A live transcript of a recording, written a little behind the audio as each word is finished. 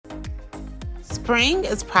Spring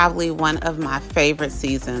is probably one of my favorite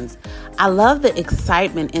seasons. I love the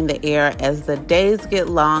excitement in the air as the days get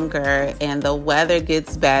longer and the weather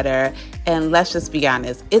gets better. And let's just be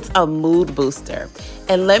honest, it's a mood booster.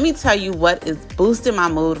 And let me tell you what is boosting my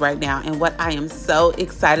mood right now and what I am so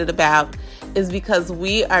excited about is because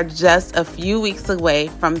we are just a few weeks away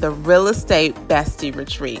from the Real Estate Bestie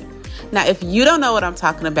Retreat. Now, if you don't know what I'm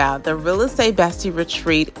talking about, the Real Estate Bestie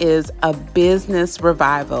Retreat is a business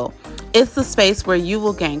revival. It's the space where you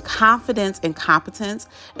will gain confidence and competence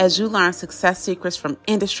as you learn success secrets from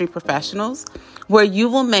industry professionals, where you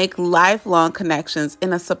will make lifelong connections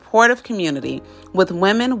in a supportive community with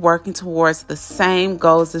women working towards the same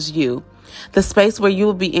goals as you. The space where you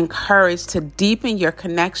will be encouraged to deepen your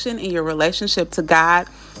connection and your relationship to God,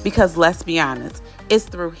 because let's be honest, it's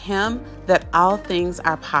through Him that all things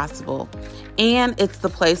are possible. And it's the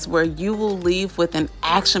place where you will leave with an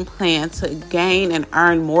action plan to gain and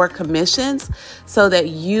earn more commissions so that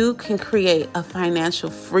you can create a financial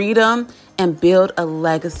freedom and build a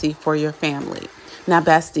legacy for your family. Now,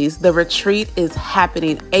 besties, the retreat is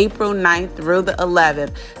happening April 9th through the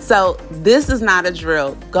 11th. So this is not a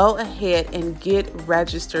drill. Go ahead and get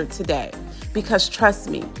registered today because trust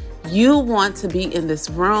me, you want to be in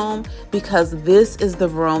this room because this is the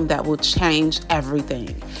room that will change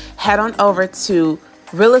everything. Head on over to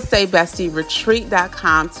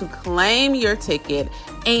realestatebestieretreat.com to claim your ticket.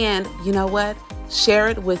 And you know what? Share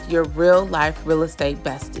it with your real life real estate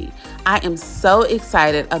bestie. I am so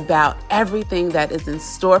excited about everything that is in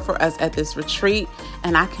store for us at this retreat.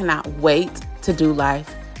 And I cannot wait to do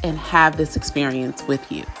life and have this experience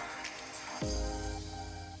with you.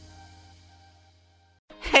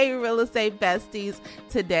 Hey, real estate besties.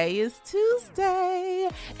 Today is Tuesday.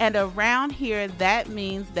 And around here, that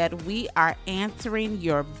means that we are answering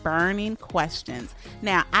your burning questions.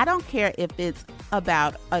 Now, I don't care if it's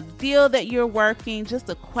about a deal that you're working, just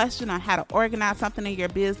a question on how to organize something in your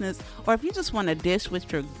business, or if you just want to dish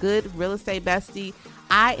with your good real estate bestie,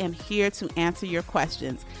 I am here to answer your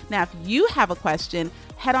questions. Now, if you have a question,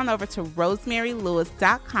 head on over to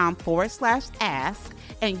rosemarylewis.com/ask,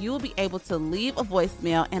 and you will be able to leave a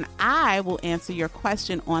voicemail and I will answer your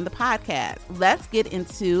question on the podcast. Let's get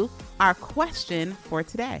into our question for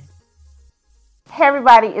today. Hey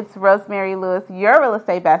everybody, it's Rosemary Lewis, your real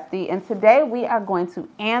estate bestie, and today we are going to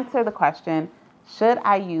answer the question, should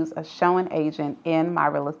I use a showing agent in my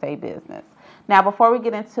real estate business? Now, before we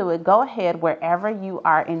get into it, go ahead wherever you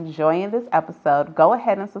are enjoying this episode, go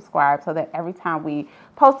ahead and subscribe so that every time we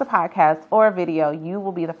post a podcast or a video, you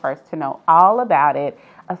will be the first to know all about it,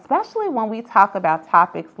 especially when we talk about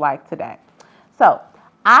topics like today. So,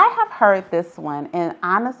 I have heard this one, and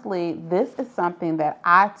honestly, this is something that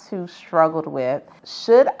I too struggled with.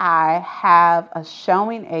 Should I have a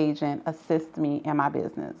showing agent assist me in my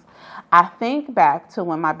business? I think back to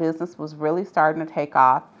when my business was really starting to take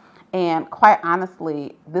off. And quite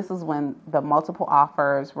honestly, this is when the multiple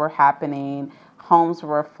offers were happening. Homes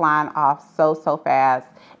were flying off so fast.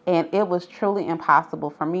 And it was truly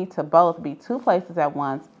impossible for me to both be two places at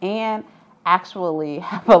once and actually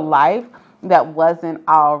have a life that wasn't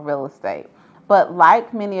all real estate. But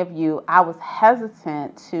like many of you, I was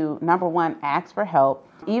hesitant to, number one, ask for help.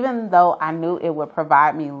 Even though I knew it would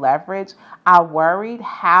provide me leverage, I worried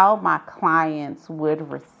how my clients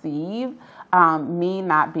would receive me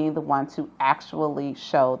not being the one to actually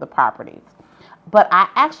show the properties. But I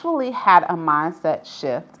actually had a mindset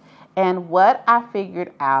shift. And what I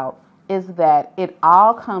figured out is that it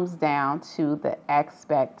all comes down to the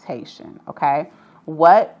expectation, okay?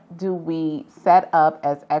 What do we set up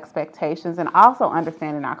as expectations, and also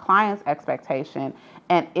understanding our client's expectation,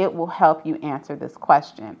 and it will help you answer this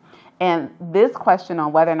question. And this question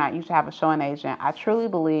on whether or not you should have a showing agent, I truly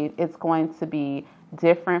believe it's going to be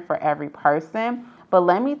different for every person. But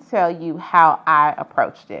let me tell you how I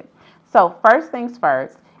approached it. So first things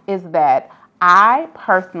first is that I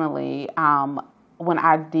personally, when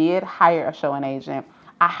I did hire a showing agent,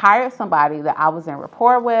 I hired somebody that I was in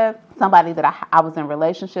rapport with, somebody that I was in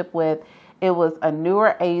relationship with. It was a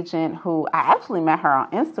newer agent who I actually met her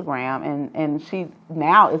on Instagram, and she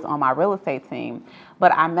now is on my real estate team.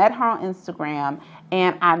 But I met her on Instagram,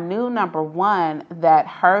 and I knew, number one, that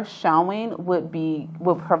her showing would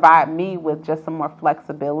provide me with just some more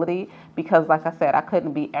flexibility because, like I said, I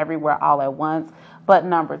couldn't be everywhere all at once. But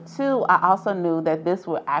number two, I also knew that this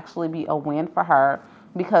would actually be a win for her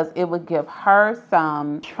because it would give her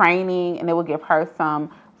some training and it would give her some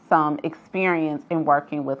experience in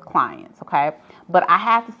working with clients, okay? But I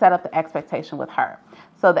had to set up the expectation with her.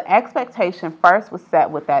 So the expectation first was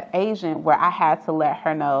set with that agent where I had to let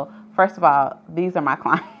her know, first of all, these are my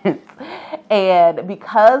clients. And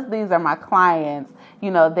because these are my clients,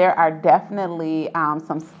 there are definitely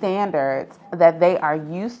some standards that they are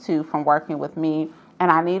used to from working with me. And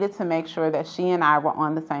I needed to make sure that she and I were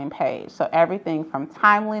on the same page. So everything from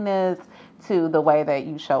timeliness to the way that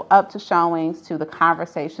you show up to showings to the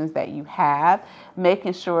conversations that you have,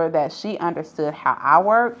 making sure that she understood how I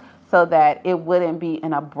work so that it wouldn't be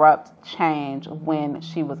an abrupt change when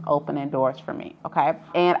she was opening doors for me, okay?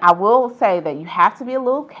 And I will say that you have to be a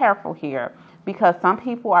little careful here because some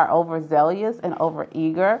people are overzealous and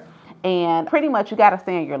overeager, and pretty much you got to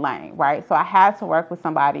stay in your lane, right? So I had to work with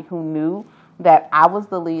somebody who knew that I was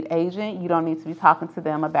the lead agent. You don't need to be talking to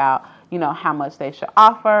them about, how much they should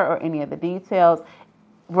offer or any of the details.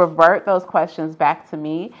 Revert those questions back to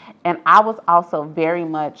me. And I was also very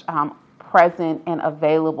much present and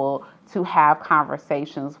available to have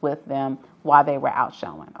conversations with them while they were out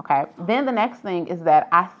showing, okay? Then the next thing is that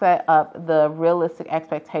I set up the realistic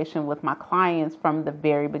expectation with my clients from the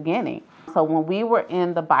very beginning. So when we were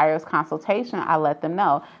in the buyer's consultation, I let them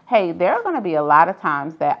know, hey, there are going to be a lot of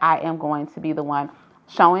times that I am going to be the one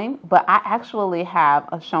showing, but I actually have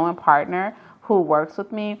a showing partner who works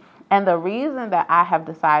with me. And the reason that I have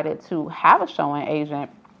decided to have a showing agent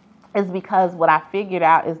is because what I figured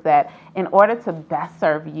out is that in order to best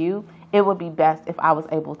serve you, it would be best if I was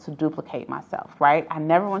able to duplicate myself, right? I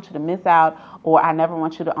never want you to miss out, or I never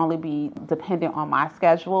want you to only be dependent on my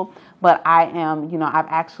schedule, but I am, I've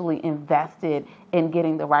actually invested in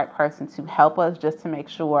getting the right person to help us just to make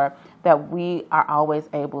sure that we are always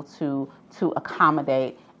able to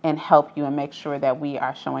accommodate and help you and make sure that we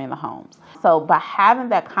are showing the homes. So by having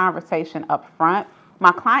that conversation up front,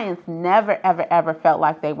 my clients never, ever, ever felt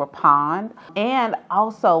like they were pawned. And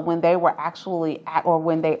also when they were actually, or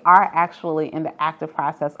when they are actually in the active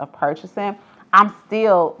process of purchasing, I'm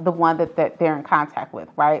still the one that they're in contact with,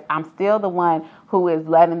 right? I'm still the one who is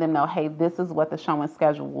letting them know, hey, this is what the showing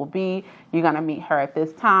schedule will be. You're going to meet her at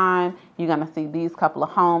this time. You're going to see these couple of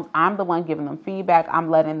homes. I'm the one giving them feedback. I'm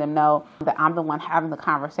letting them know that I'm the one having the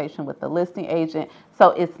conversation with the listing agent.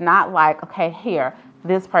 So it's not like, okay, here,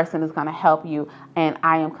 this person is going to help you and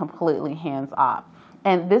I am completely hands off.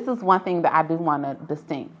 And this is one thing that I do want to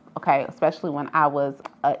distinct, okay, especially when I was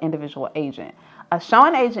an individual agent. A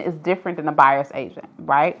showing agent is different than a buyer's agent,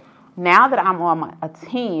 right? Now that I'm on a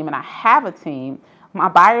team and I have a team, my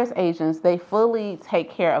buyer's agents, they fully take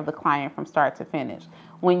care of the client from start to finish.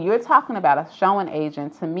 When you're talking about a showing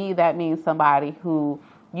agent, to me, that means somebody who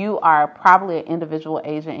you are probably an individual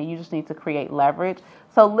agent and you just need to create leverage.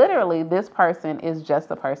 So literally, this person is just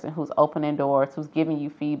the person who's opening doors, who's giving you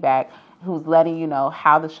feedback, who's letting you know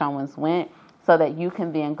how the showings went so that you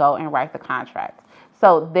can then go and write the contract.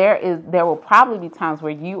 So there will probably be times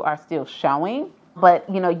where you are still showing, but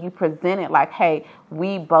you present it like, hey,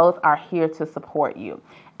 we both are here to support you.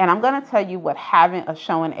 And I'm going to tell you what having a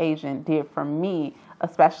showing agent did for me,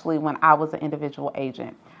 especially when I was an individual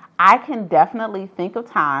agent. I can definitely think of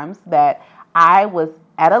times that I was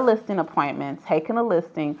at a listing appointment, taking a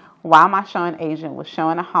listing while my showing agent was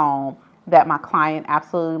showing a home that my client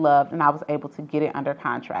absolutely loved, and I was able to get it under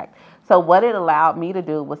contract. So what it allowed me to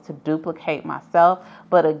do was to duplicate myself,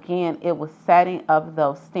 but again, it was setting up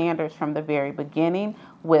those standards from the very beginning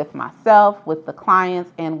with myself, with the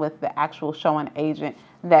clients, and with the actual showing agent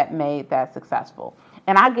that made that successful.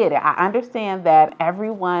 And I get it. I understand that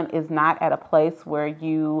everyone is not at a place where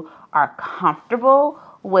you are comfortable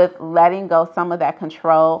with letting go some of that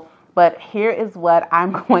control. But here is what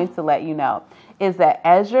I'm going to let you know, is that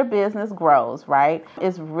as your business grows, right,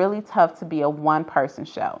 it's really tough to be a one-person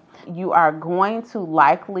show. You are going to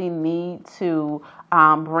likely need to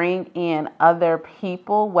bring in other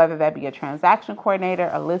people, whether that be a transaction coordinator,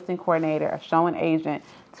 a listing coordinator, a showing agent,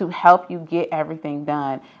 to help you get everything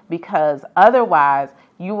done, because otherwise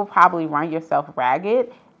you will probably run yourself ragged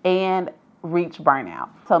and reach burnout.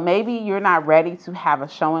 So maybe you're not ready to have a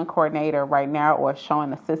showing coordinator right now or a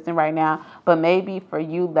showing assistant right now, but maybe for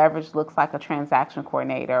you, leverage looks like a transaction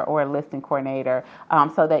coordinator or a listing coordinator,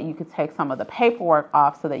 so that you can take some of the paperwork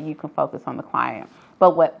off so that you can focus on the client.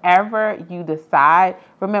 But whatever you decide,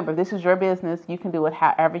 remember, this is your business. You can do it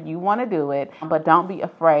however you want to do it, but don't be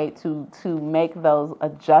afraid to make those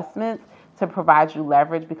adjustments to provide you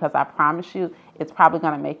leverage, because I promise you, it's probably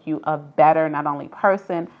going to make you a better, not only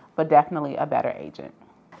person, but definitely a better agent.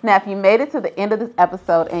 Now, if you made it to the end of this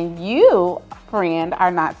episode and you, friend,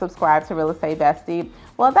 are not subscribed to Real Estate Bestie,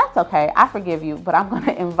 well, that's okay. I forgive you, but I'm going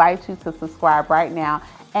to invite you to subscribe right now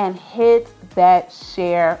and hit that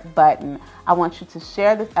share button. I want you to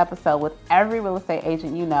share this episode with every real estate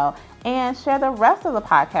agent you know, and share the rest of the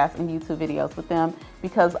podcast and YouTube videos with them,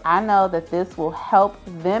 because I know that this will help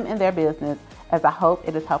them in their business, as I hope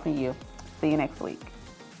it is helping you. See you next week.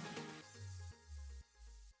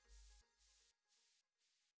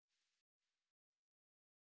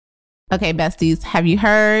 Okay, besties, have you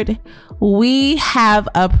heard? We have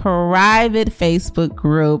a private Facebook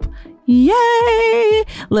group. Yay!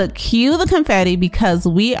 Look, cue the confetti, because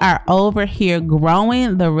we are over here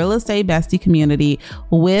growing the Real Estate Bestie community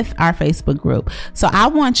with our Facebook group. So I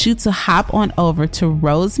want you to hop on over to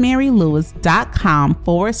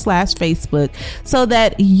rosemarylewis.com/Facebook so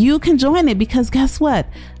that you can join it, because guess what?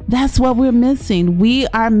 That's what we're missing. We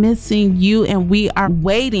are missing you, and we are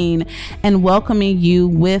waiting and welcoming you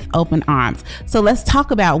with open arms. So let's talk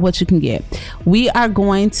about what you can get. We are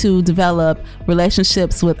going to develop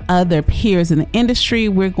relationships with other peers in the industry.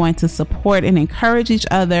 We're going to support and encourage each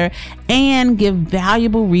other and give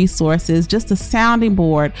valuable resources, just a sounding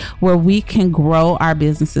board where we can grow our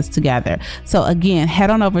businesses together. So again, head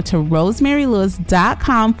on over to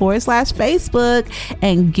rosemarylewis.com/Facebook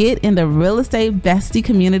and get in the Real Estate Bestie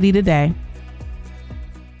community today.